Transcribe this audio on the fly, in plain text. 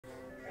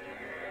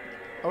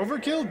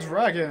Overkill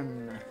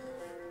Dragon.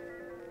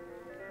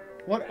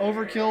 What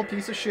overkill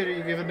piece of shit are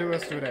you giving to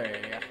us today?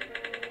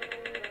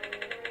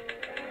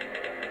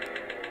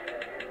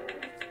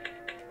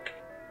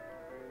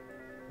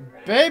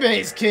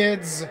 Bebe's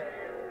kids!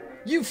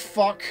 You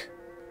fuck!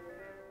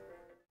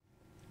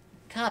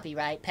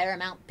 Copyright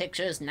Paramount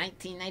Pictures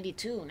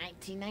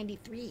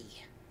 1992-1993.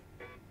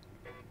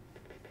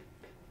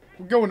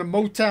 We're going to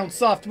Motown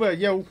Software,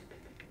 yo!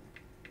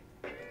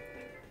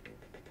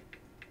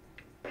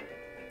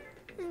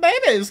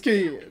 Bebe's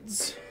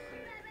kids!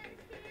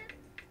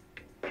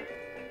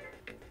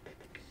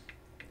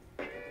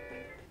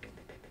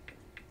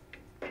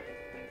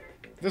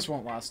 This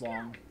won't last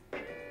long.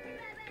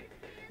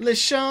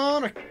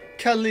 LeSean or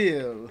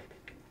Khalil?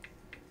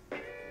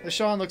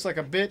 LeSean looks like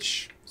a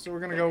bitch, so we're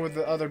gonna go with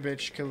the other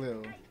bitch,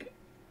 Khalil.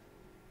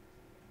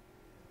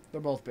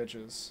 They're both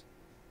bitches.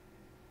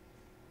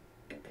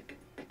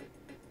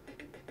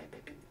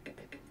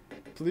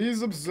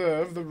 Please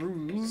observe the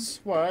rules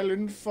while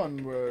in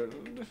Fun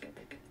World.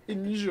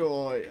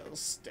 Enjoy your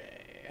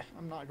stay.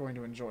 I'm not going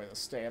to enjoy the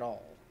stay at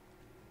all.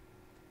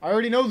 I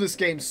already know this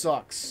game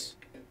sucks.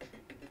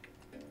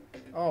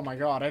 Oh my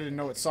god, I didn't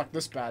know it sucked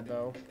this bad,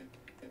 though.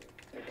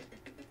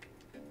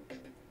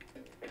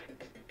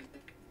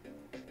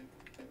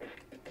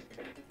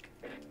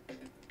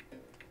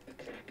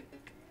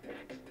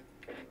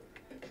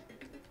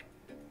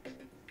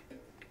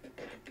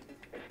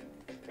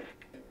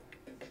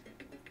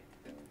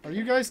 Are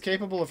you guys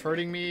capable of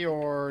hurting me,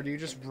 or do you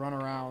just run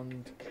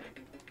around?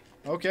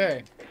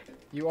 Okay.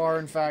 You are,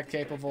 in fact,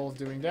 capable of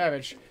doing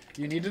damage.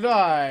 You need to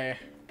die.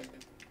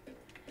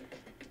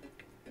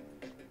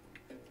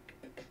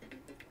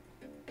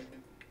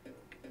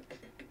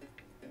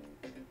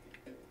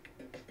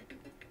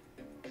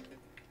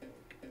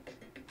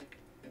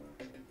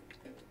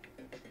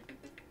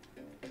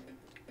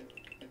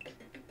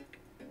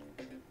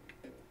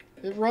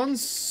 It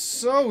runs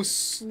so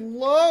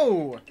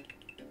slow!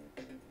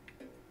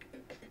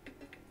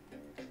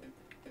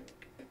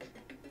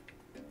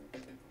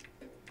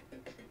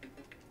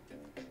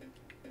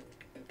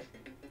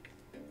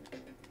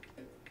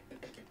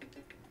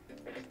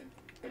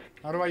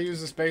 How do I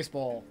use this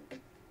baseball?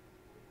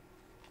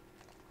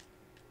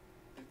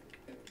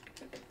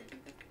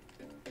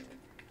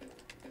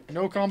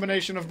 No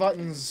combination of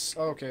buttons.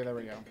 Okay, there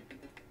we go.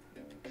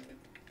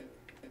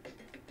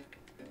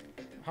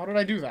 How did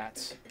I do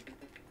that?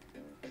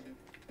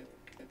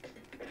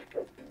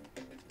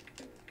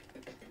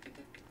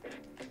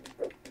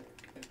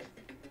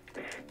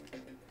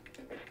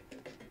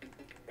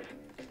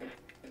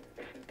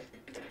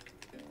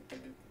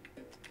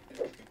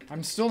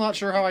 I'm still not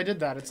sure how I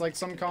did that. It's like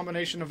some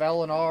combination of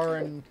L and R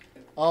and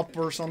up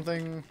or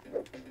something.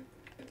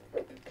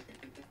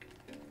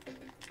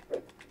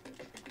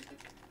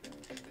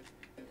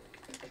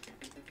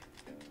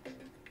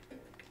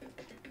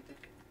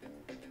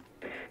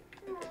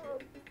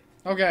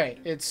 Okay,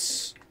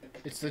 it's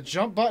the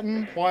jump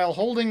button while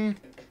holding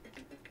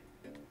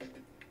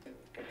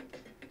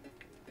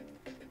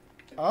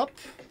up,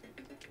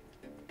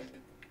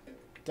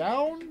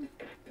 down,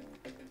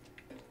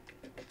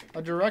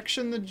 a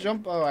direction, the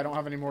jump. Oh, I don't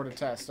have any more to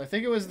test. I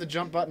think it was the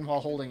jump button while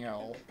holding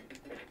L.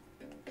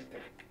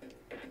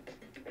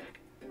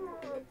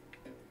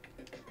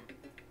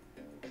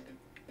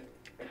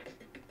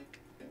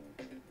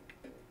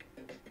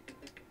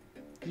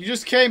 You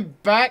just came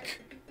back.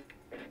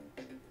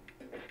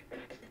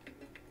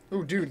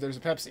 Ooh, dude, there's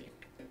a Pepsi.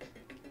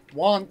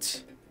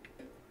 Want.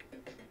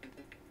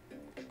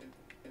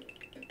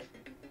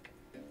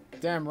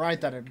 Damn right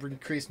that it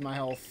increased my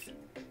health.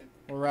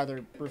 Or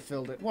rather,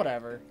 refilled it.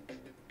 Whatever.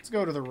 Let's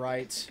go to the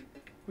right.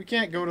 We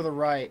can't go to the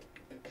right.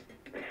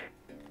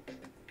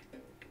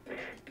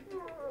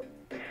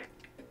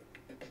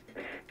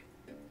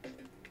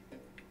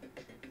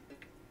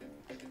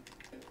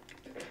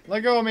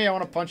 Let go of me, I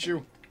want to punch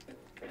you.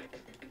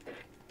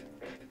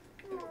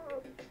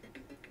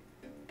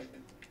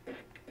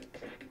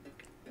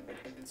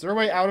 Is there a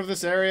way out of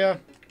this area?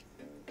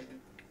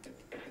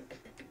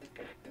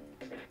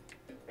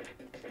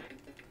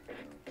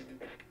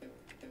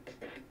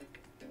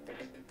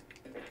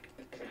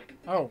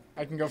 Oh,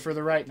 I can go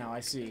further right now, I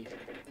see.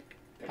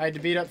 I had to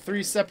beat up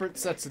 3 separate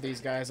sets of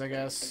these guys, I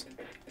guess.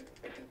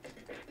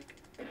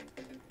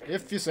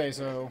 If you say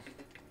so.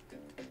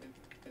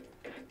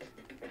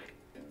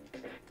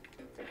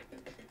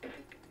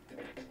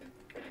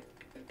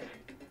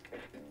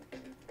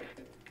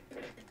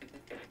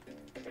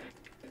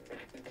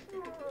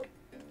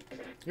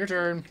 Your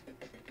turn.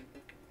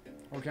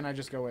 Or can I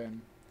just go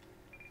in?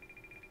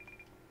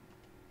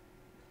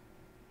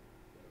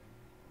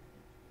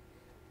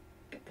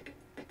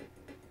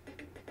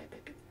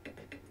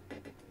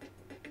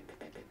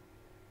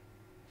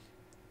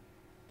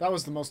 That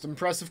was the most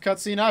impressive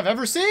cutscene I've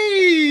ever seen!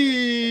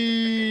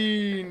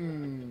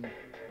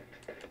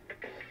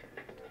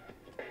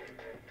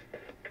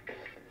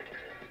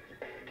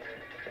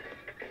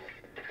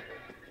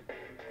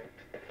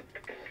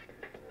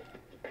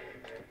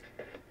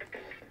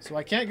 So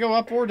I can't go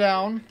up or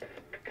down.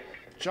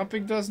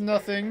 Jumping does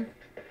nothing.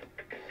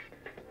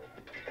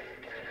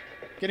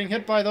 Getting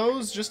hit by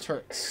those just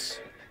hurts.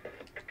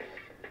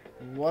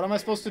 What am I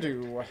supposed to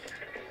do?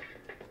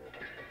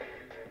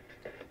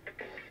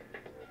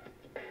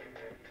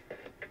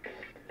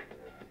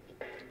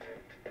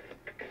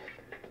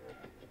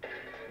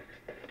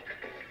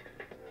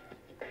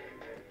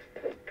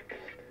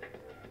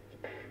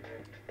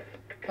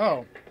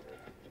 Oh.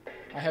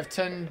 I have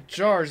 10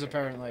 jars,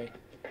 apparently.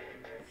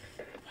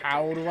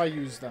 How do I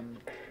use them?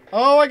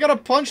 Oh, I gotta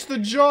punch the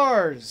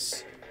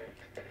jars!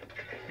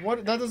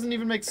 What? That doesn't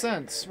even make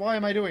sense. Why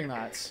am I doing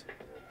that?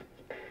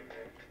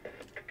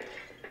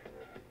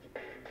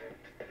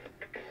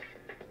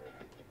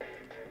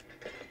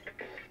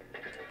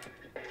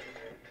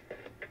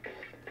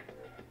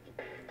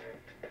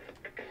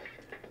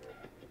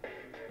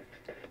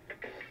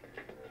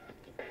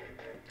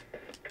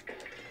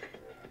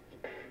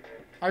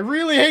 I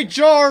really hate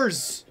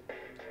jars!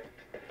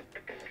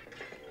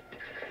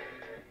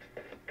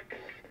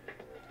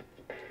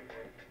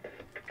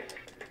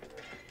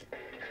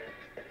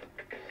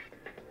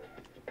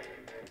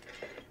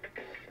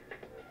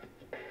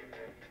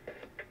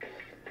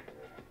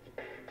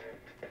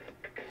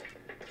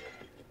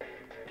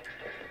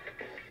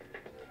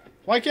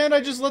 Why can't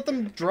I just let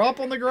them drop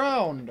on the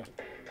ground?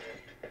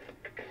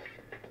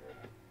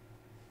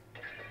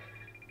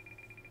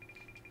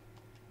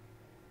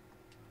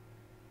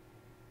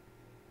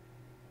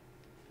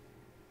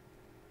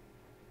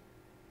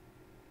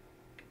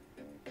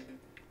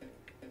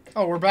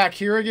 Oh, we're back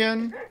here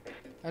again?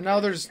 And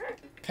now there's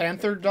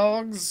panther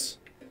dogs?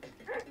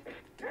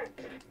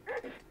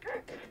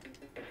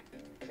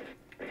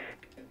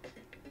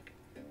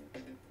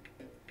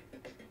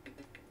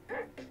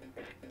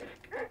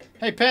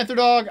 Hey, panther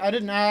dog, I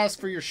didn't ask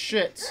for your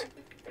shit.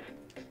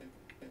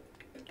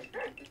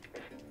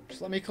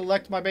 Just let me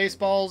collect my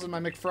baseballs and my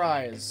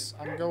McFries.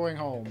 I'm going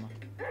home.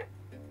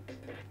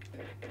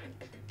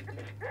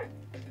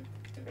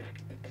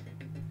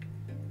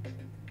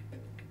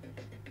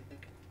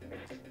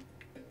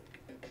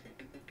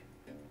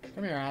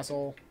 Come here,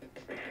 asshole.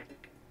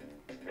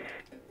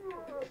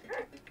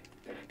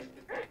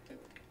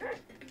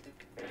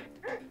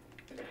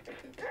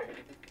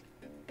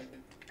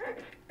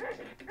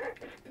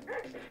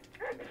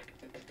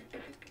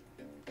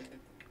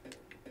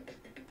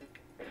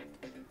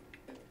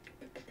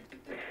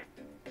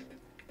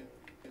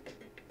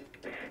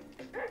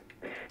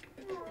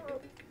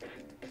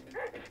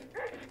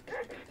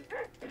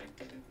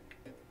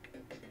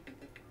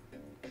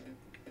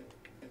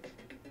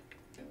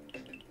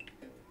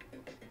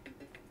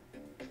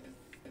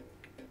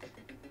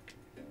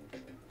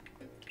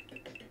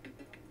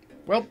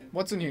 Well,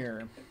 what's in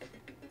here?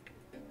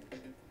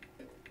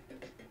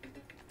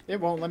 It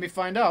won't let me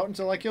find out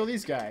until I kill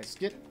these guys.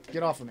 Get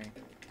off of me.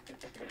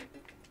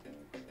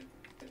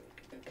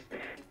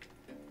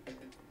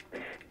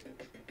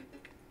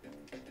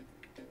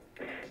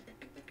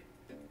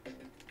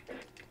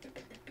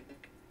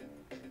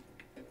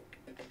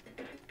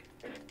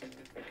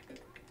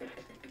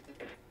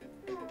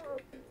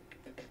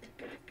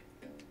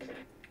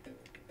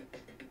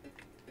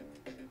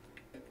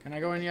 Can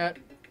I go in yet?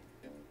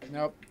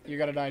 Nope, you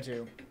gotta die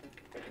too.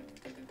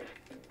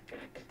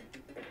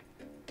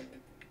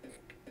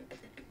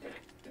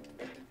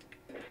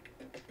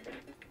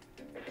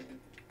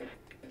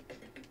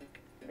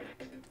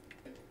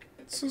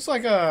 This looks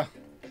like a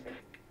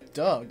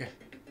Doug.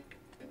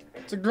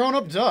 It's a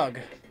grown-up Doug.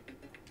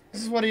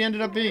 This is what he ended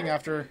up being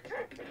after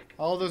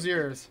all those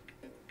years.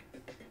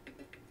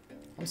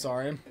 I'm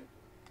sorry.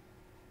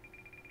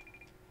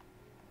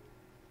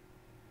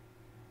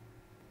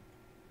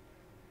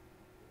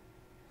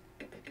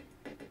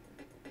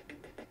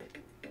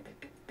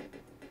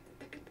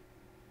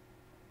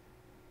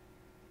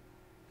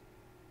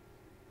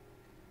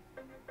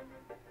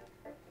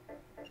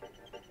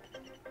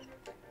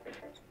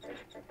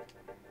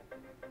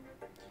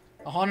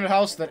 A haunted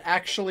house that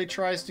actually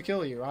tries to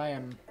kill you.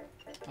 I'm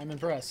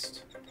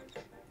impressed.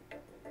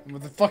 And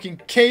with the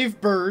fucking cave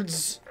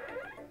birds.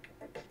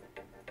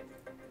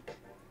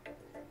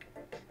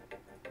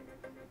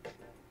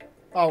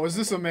 Oh, is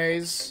this a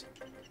maze?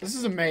 This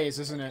is a maze,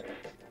 isn't it?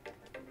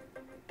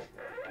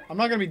 I'm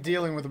not gonna be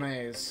dealing with a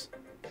maze.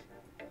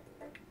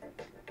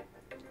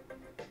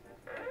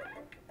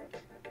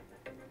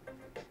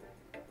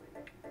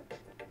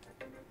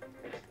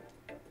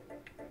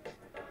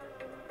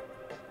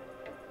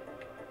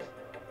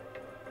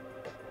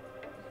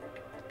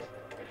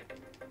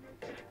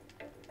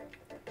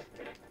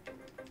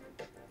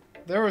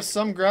 There was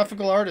some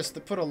graphical artist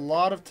that put a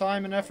lot of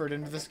time and effort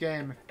into this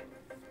game.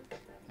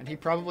 And he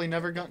probably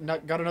never got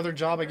another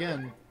job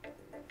again.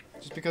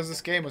 Just because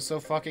this game was so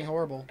fucking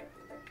horrible.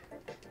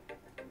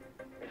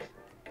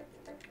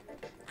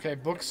 Okay,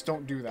 books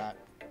don't do that.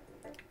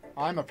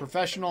 I'm a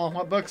professional on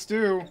what books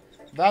do.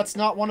 That's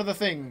not one of the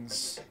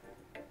things.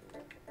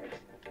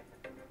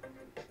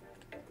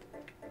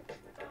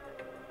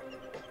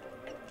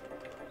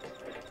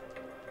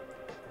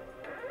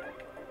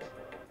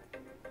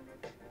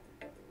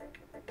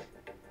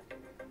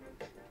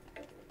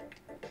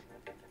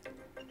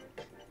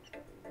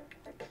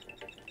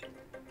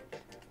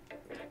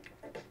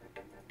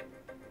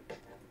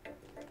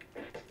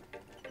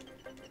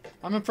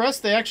 I'm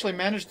impressed they actually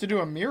managed to do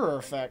a mirror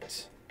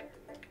effect.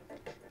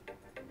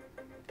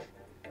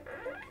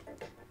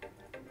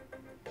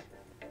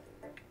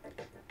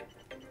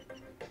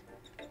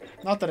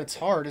 Not that it's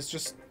hard, it's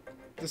just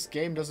this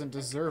game doesn't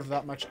deserve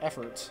that much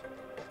effort.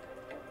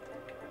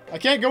 I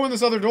can't go in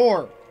this other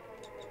door!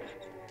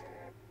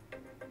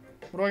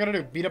 What do I gotta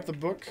do? Beat up the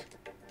book?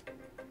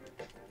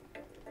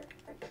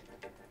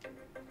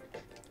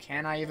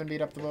 Can I even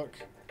beat up the book?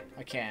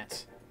 I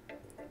can't.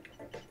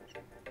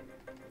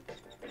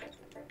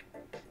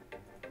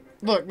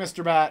 Look,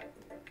 Mr. Bat.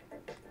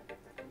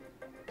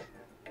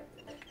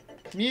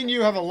 Me and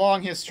you have a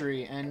long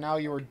history, and now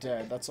you're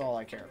dead. That's all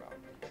I care about.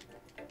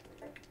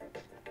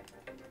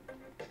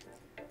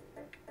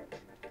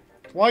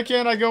 Why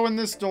can't I go in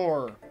this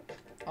door?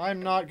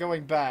 I'm not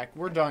going back.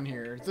 We're done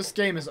here. This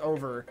game is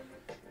over.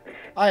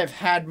 I have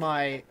had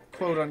my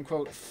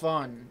quote-unquote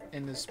fun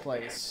in this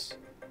place.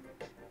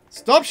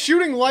 Stop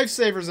shooting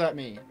lifesavers at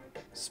me!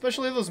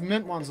 Especially those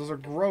mint ones. Those are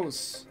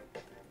gross.